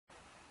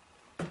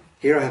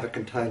Here I have a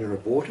container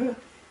of water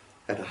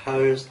and a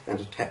hose and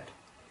a tap.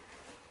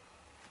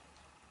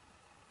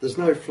 There's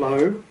no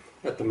flow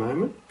at the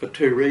moment for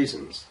two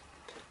reasons.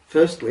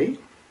 Firstly,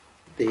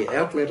 the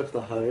outlet of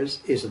the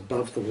hose is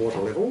above the water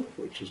level,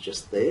 which is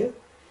just there,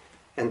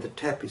 and the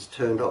tap is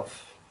turned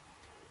off.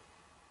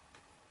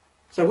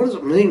 So what does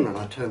it mean when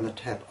I turn the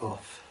tap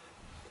off?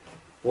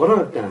 What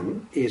I've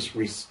done is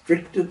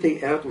restricted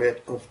the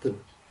outlet of the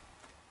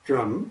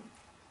drum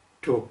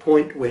to a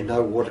point where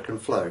no water can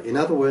flow. In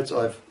other words,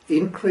 I've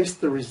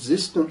increased the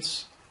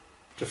resistance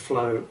to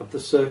flow of the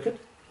circuit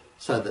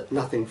so that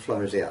nothing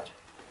flows out.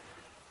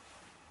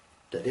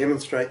 To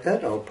demonstrate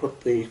that, I'll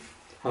put the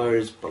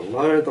hose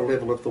below the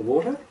level of the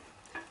water,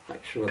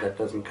 make sure that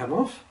doesn't come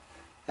off,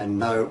 and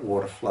no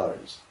water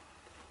flows.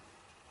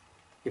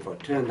 If I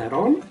turn that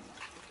on,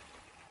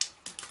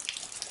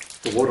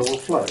 the water will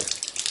flow.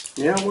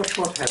 Now watch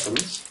what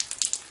happens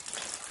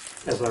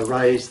as I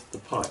raise the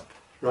pipe,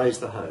 raise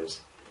the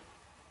hose.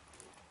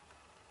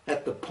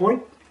 At the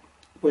point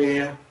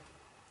where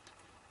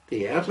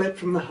the outlet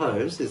from the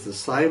hose is the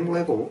same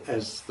level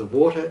as the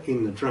water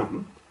in the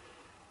drum,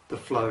 the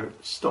flow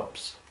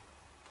stops.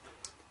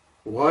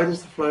 Why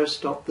does the flow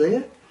stop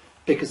there?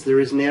 Because there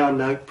is now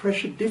no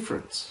pressure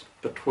difference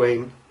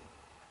between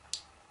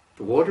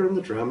the water in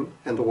the drum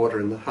and the water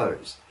in the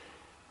hose.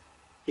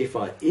 If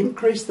I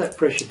increase that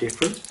pressure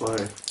difference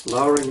by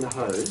lowering the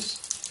hose,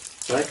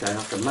 okay,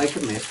 I can make a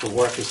mess, my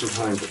wife isn't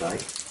home today.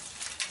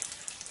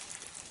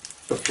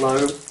 The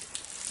flow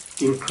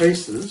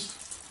increases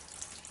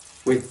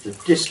with the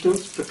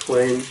distance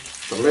between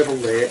the level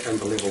there and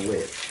the level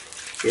there.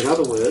 In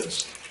other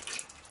words,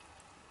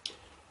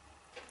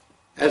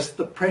 as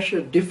the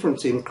pressure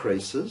difference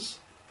increases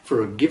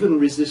for a given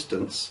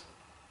resistance,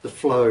 the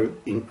flow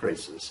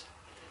increases.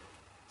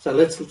 So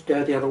let's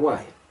go the other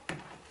way.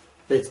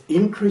 Let's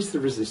increase the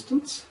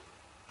resistance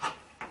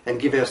and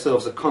give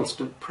ourselves a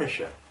constant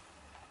pressure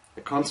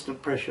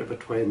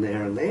between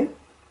there and there.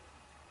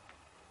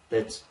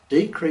 Let's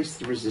decrease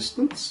the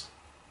resistance.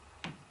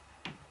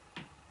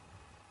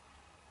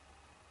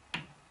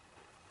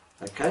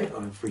 Okay,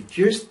 I've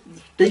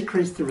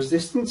decreased the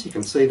resistance. You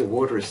can see the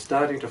water is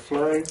starting to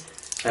flow.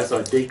 As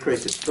I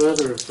decrease it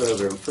further and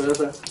further and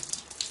further,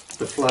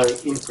 the flow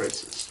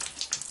increases.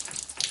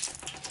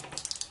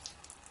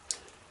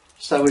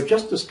 So we've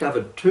just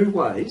discovered two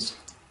ways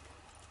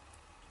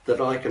that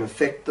I can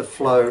affect the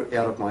flow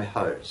out of my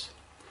hose.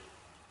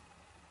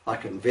 I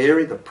can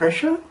vary the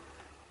pressure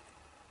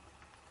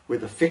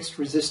with a fixed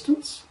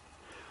resistance,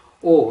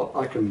 or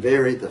I can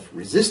vary the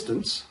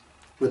resistance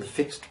with a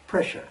fixed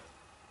pressure.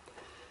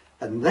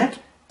 And that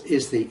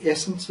is the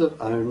essence of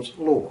Ohm's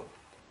law.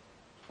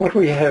 What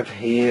we have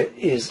here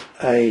is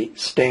a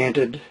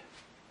standard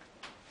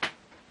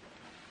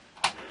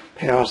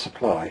power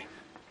supply.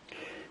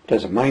 It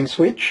has a main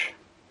switch,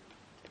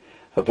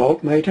 a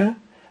voltmeter,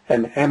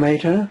 an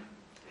ammeter,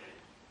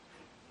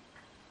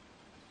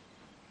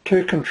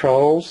 two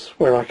controls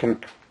where I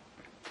can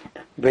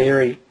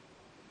vary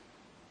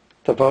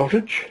the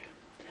voltage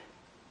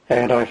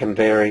and I can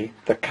vary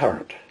the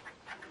current.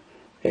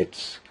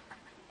 It's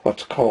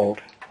what's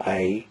called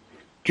a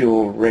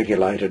dual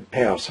regulated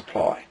power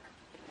supply.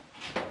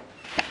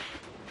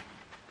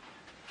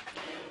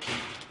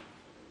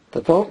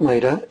 The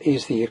voltmeter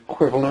is the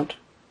equivalent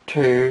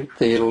to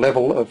the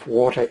level of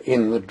water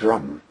in the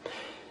drum.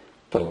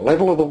 The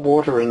level of the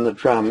water in the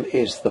drum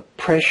is the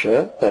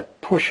pressure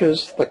that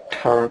pushes the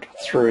current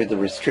through the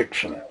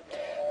restriction.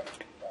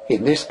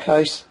 In this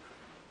case,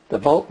 the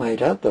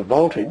voltmeter, the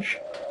voltage,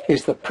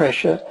 is the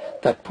pressure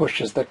that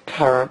pushes the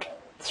current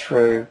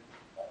through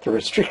the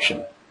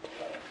restriction.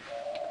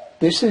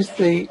 This is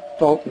the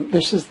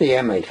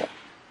ammeter.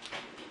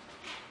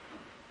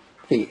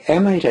 The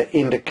ammeter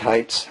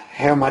indicates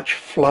how much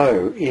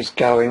flow is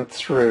going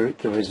through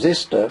the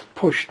resistor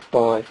pushed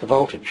by the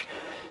voltage.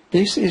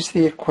 This is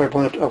the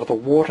equivalent of the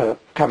water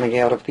coming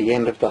out of the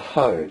end of the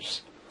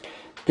hose.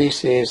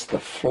 This is the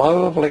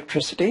flow of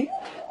electricity.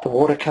 The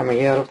water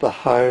coming out of the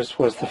hose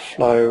was the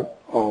flow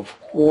of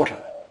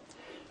water.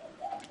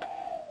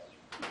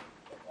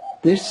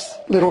 This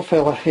little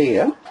fella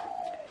here,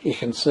 you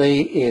can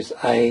see, is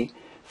a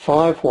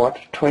 5 watt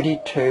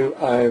 22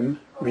 ohm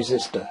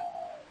resistor.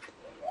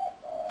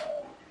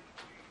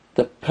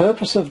 The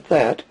purpose of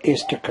that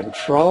is to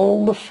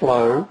control the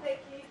flow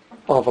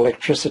of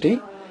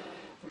electricity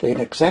in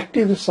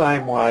exactly the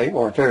same way,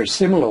 or a very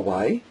similar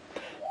way,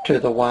 to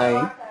the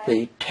way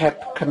the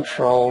tap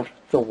controlled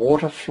the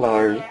water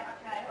flow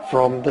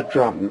from the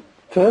drum.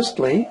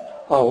 Firstly,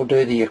 I will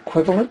do the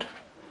equivalent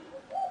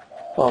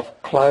of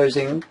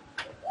closing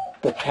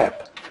the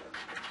tap.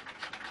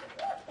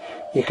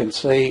 You can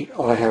see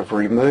I have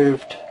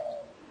removed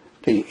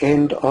the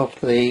end of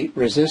the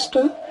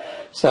resistor,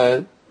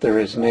 so there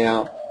is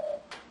now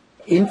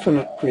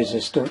infinite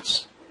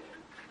resistance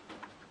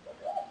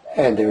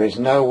and there is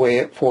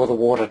nowhere for the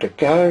water to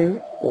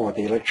go or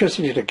the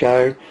electricity to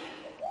go.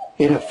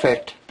 In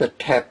effect, the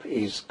tap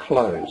is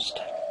closed.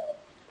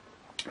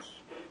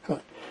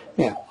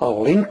 Now,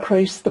 I'll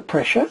increase the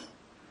pressure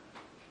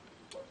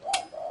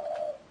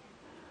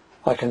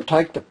I can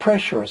take the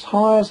pressure as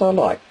high as I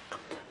like.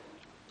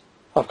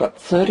 I've got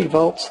 30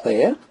 volts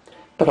there,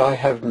 but I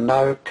have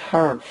no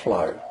current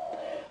flow.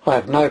 I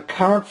have no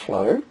current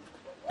flow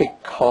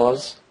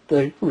because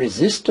the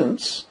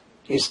resistance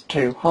is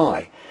too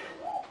high.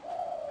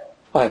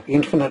 I have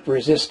infinite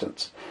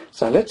resistance.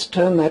 So let's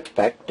turn that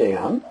back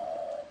down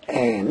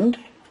and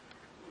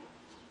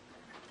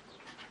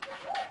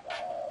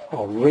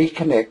I'll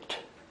reconnect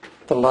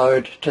the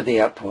load to the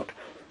output.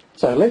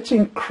 So let's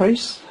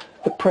increase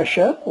the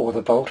pressure or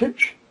the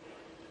voltage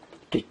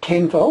to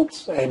 10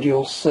 volts and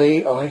you'll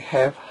see I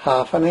have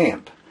half an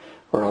amp.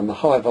 We're on the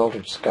high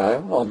voltage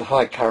scale, on the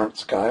high current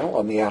scale,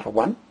 on the outer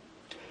one.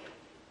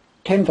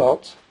 10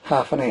 volts,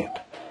 half an amp.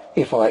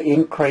 If I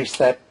increase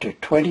that to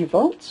 20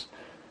 volts,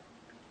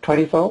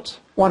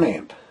 1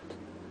 amp.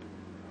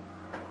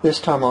 This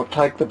time I'll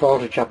take the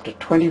voltage up to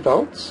 20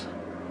 volts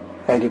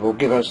and it will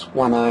give us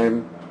 1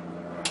 ohm,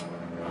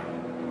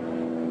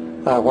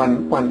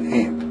 1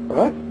 amp.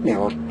 Right?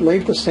 Now I'll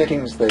leave the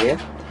settings there,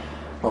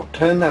 I'll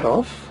turn that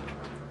off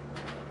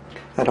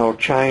and I'll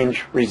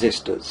change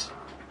resistors.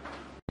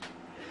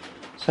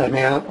 So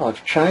now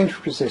I've changed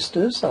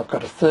resistors. I've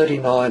got a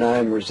 39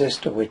 ohm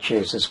resistor which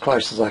is as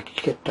close as I can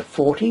get to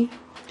 40,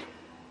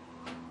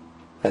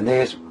 and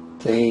there's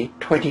the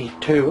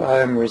 22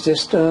 ohm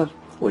resistor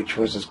which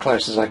was as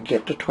close as I could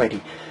get to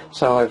 20.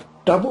 So I've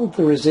doubled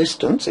the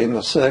resistance in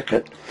the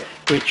circuit,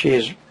 which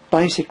is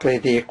basically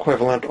the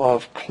equivalent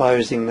of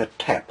closing the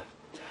tap.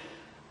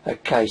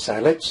 Okay, so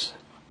let's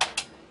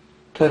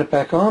turn it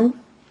back on.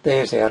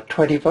 There's our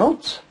 20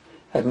 volts.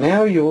 And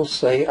now you'll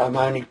see I'm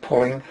only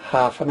pulling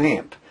half an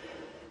amp.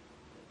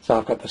 So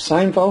I've got the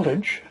same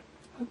voltage,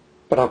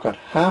 but I've got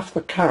half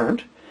the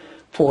current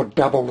for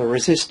double the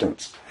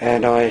resistance.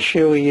 And I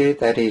assure you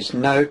that is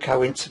no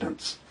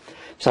coincidence.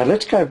 So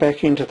let's go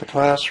back into the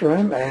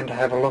classroom and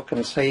have a look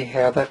and see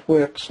how that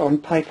works on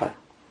paper.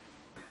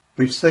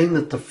 We've seen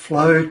that the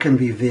flow can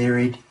be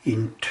varied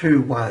in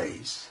two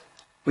ways.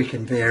 We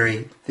can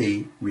vary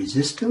the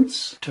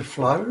resistance to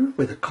flow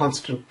with a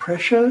constant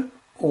pressure,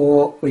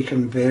 or we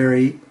can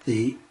vary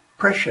the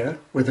pressure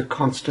with a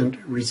constant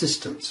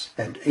resistance,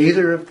 and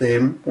either of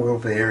them will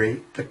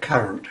vary the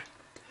current.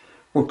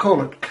 We'll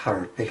call it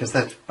current because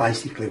that's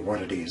basically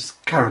what it is.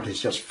 Current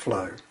is just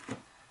flow.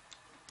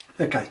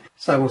 Okay,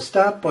 so we'll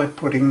start by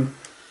putting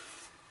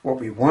what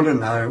we want to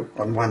know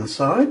on one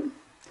side,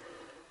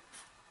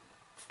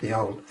 the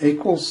old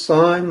equals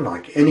sign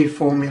like any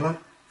formula.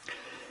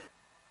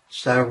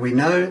 So we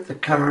know the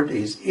current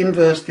is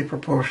inversely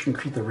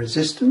proportional to the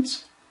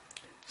resistance.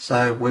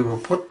 So we will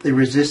put the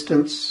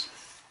resistance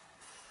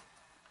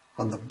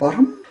on the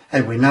bottom,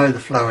 and we know the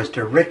flow is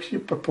directly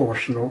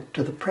proportional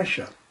to the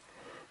pressure.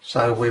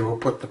 So we will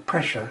put the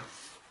pressure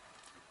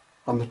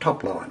on the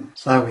top line.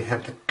 So we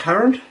have the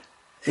current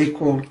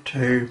equal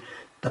to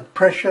the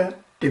pressure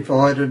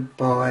divided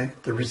by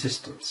the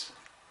resistance.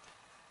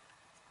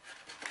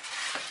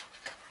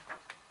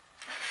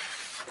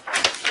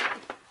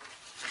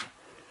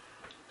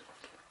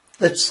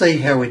 Let's see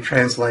how we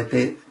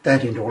translate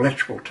that into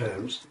electrical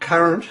terms.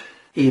 Current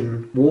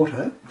in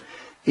water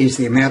is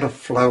the amount of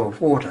flow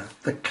of water.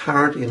 The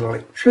current in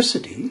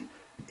electricity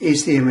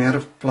is the amount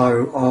of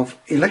flow of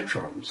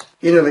electrons.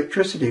 In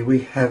electricity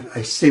we have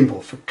a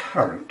symbol for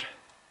current.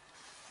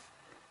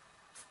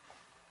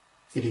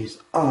 It is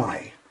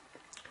I.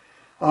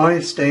 I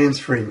stands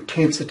for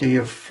intensity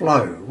of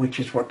flow, which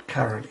is what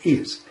current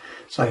is.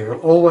 So you'll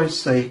always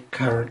see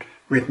current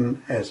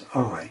written as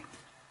I.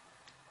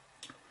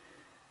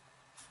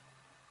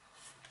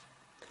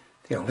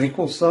 The old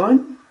equal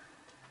sign.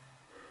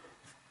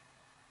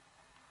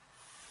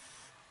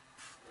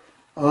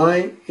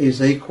 I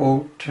is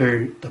equal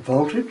to the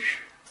voltage,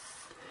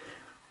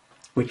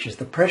 which is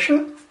the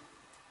pressure,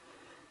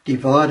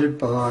 divided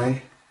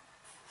by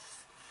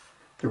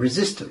the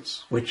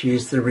resistance, which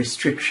is the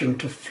restriction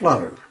to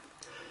flow.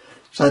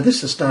 So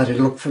this is starting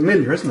to look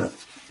familiar, isn't it?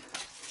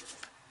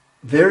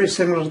 Very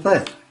similar to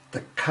that.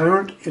 The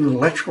current in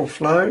electrical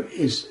flow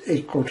is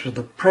equal to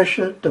the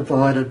pressure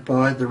divided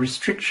by the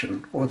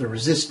restriction or the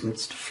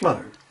resistance to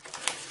flow.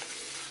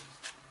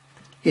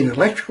 In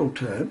electrical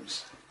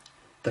terms,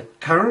 the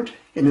current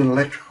in an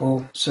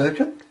electrical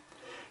circuit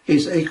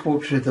is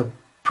equal to the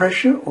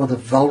pressure or the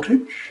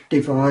voltage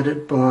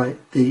divided by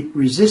the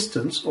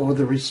resistance or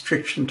the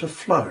restriction to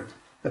flow.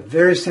 A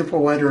very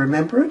simple way to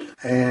remember it,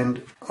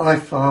 and I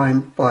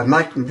find by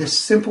making this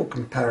simple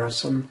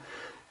comparison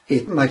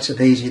it makes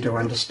it easy to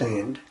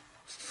understand.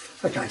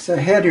 Okay, so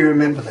how do you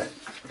remember that?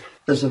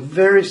 There's a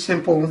very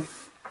simple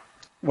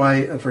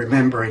way of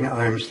remembering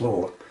Ohm's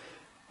law.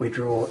 We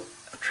draw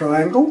a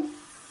triangle.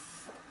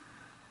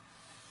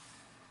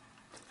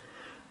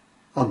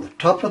 On the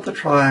top of the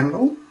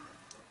triangle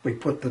we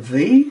put the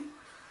V.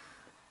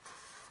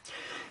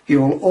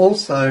 You will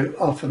also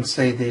often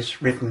see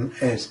this written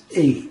as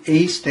E.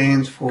 E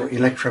stands for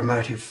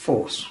electromotive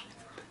force,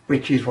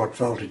 which is what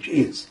voltage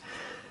is.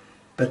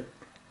 But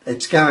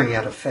it's going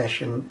out of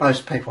fashion.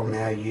 Most people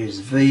now use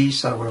V,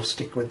 so we'll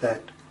stick with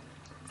that.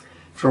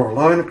 Draw a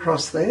line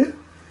across there.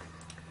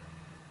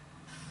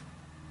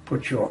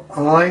 put your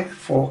I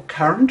for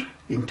current,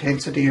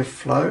 intensity of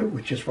flow,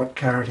 which is what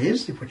current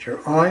is. You put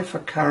your I for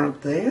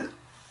current there,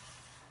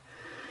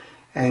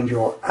 and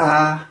your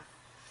R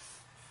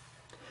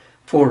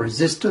for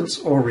resistance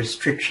or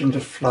restriction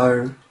to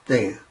flow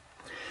there.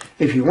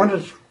 If you want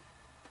to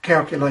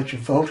calculate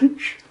your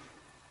voltage,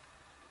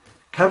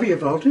 cover your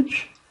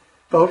voltage.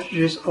 Voltage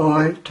is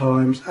I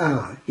times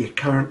R, your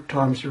current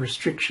times your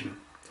restriction.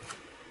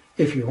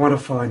 If you want to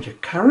find your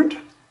current,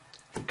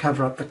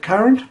 cover up the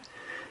current,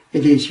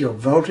 it is your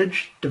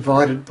voltage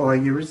divided by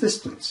your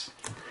resistance.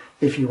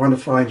 If you want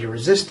to find your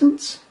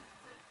resistance,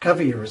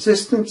 cover your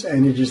resistance,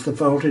 and it is the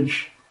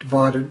voltage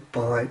divided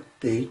by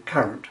the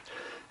current.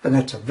 And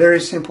that's a very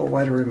simple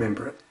way to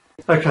remember it.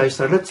 Okay,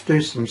 so let's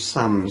do some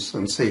sums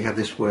and see how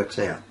this works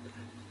out.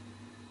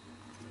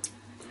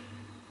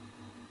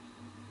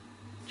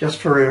 Just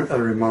for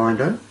a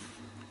reminder,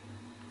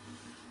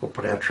 we'll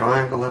put our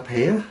triangle up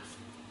here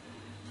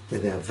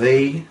with our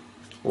V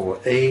or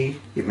E.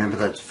 You remember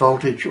that's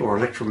voltage or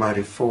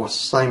electromotive force,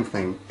 same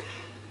thing,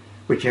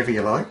 whichever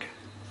you like.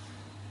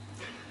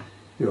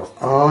 Your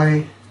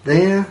I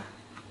there,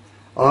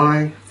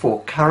 I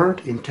for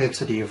current,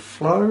 intensity of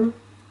flow,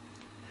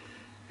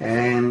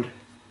 and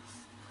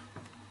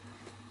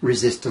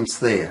resistance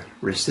there,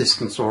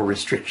 resistance or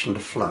restriction to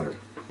flow.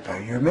 Now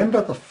you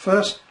remember the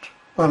first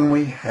one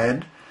we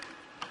had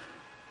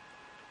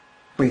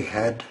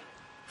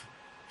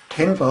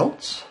 10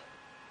 volts,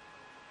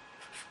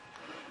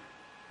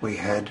 we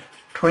had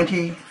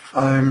 20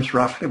 ohms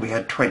roughly, we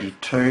had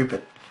 22,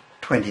 but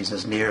 20 is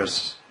as near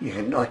as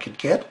I could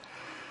get,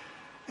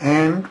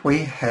 and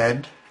we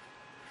had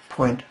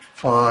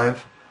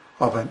 0.5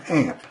 of an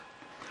amp,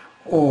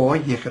 or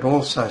you could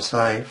also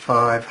say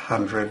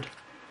 500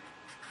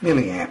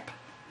 milliamp.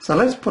 So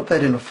let's put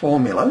that in a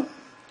formula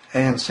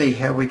and see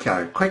how we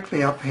go.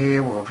 Quickly up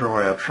here we'll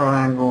draw our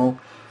triangle,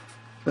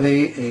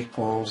 V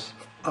equals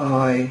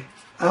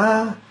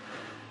IR.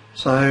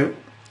 So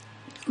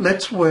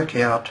let's work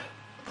out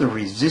the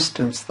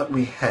resistance that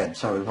we had.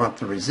 So we want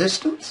the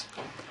resistance.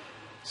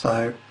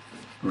 So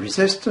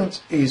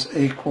resistance is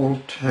equal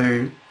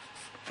to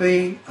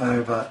V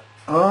over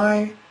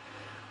I,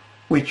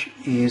 which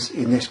is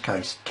in this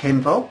case 10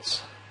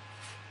 volts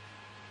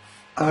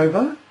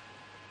over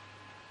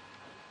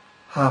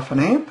half an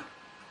amp,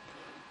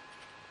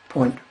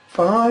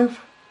 0.5,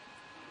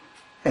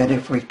 and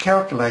if we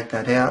calculate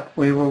that out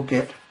we will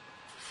get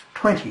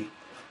 20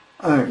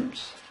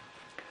 ohms,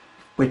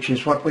 which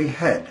is what we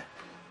had.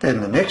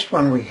 Then the next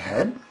one we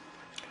had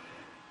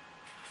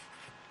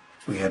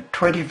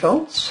 20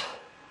 volts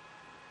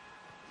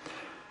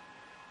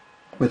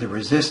with a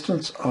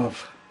resistance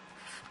of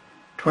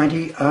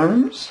 20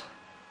 ohms,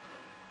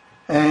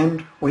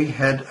 and we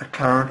had a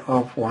current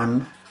of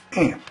 1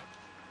 amp.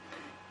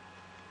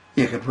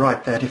 You could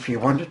write that if you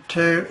wanted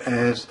to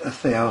as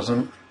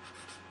 1000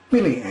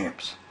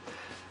 milliamps.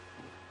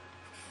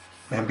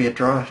 Remember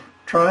your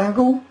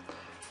triangle,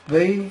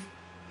 V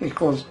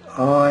equals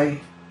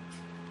IR.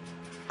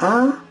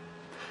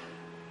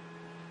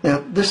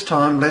 Now this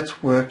time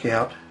let's work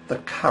out the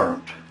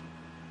current.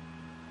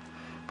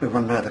 We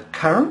want to know the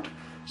current,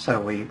 so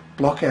we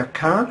block our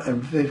current,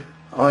 and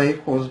I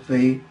equals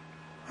V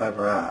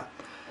over R.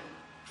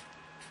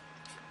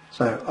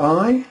 So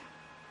I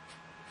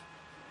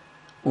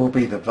will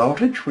be the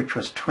voltage, which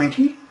was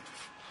 20,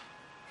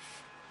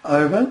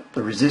 over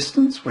the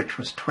resistance, which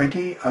was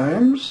 20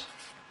 ohms.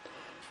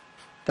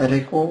 That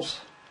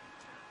equals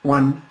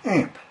 1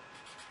 amp.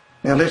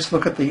 Now let's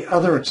look at the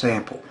other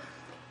example.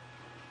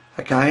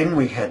 Again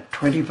we had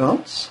 20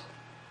 volts.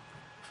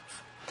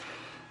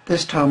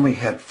 This time we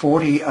had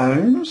 40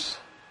 ohms,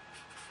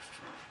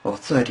 or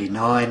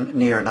 39,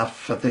 near enough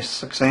for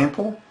this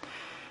example,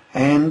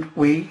 and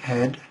we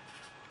had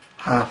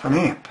half an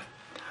amp,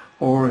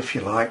 or if you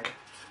like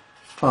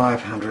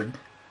 500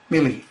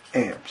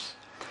 milliamps.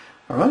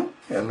 Alright,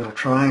 our little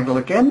triangle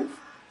again,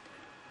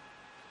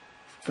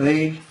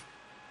 V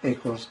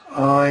equals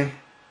IR,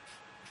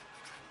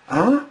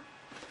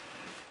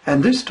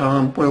 and this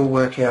time we'll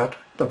work out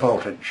the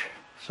voltage.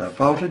 So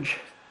voltage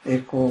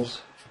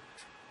equals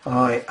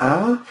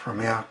IR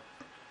from our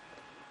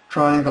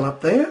triangle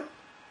up there.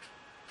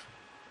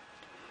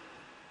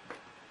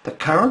 The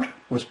current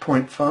was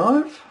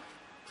 0.5.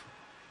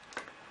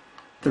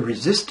 The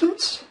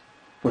resistance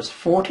was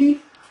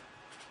 40.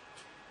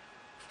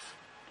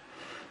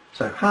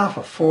 So half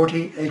of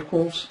 40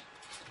 equals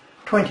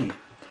 20.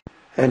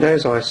 And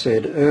as I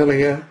said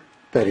earlier,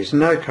 that is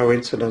no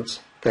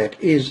coincidence, that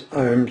is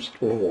Ohm's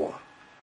law.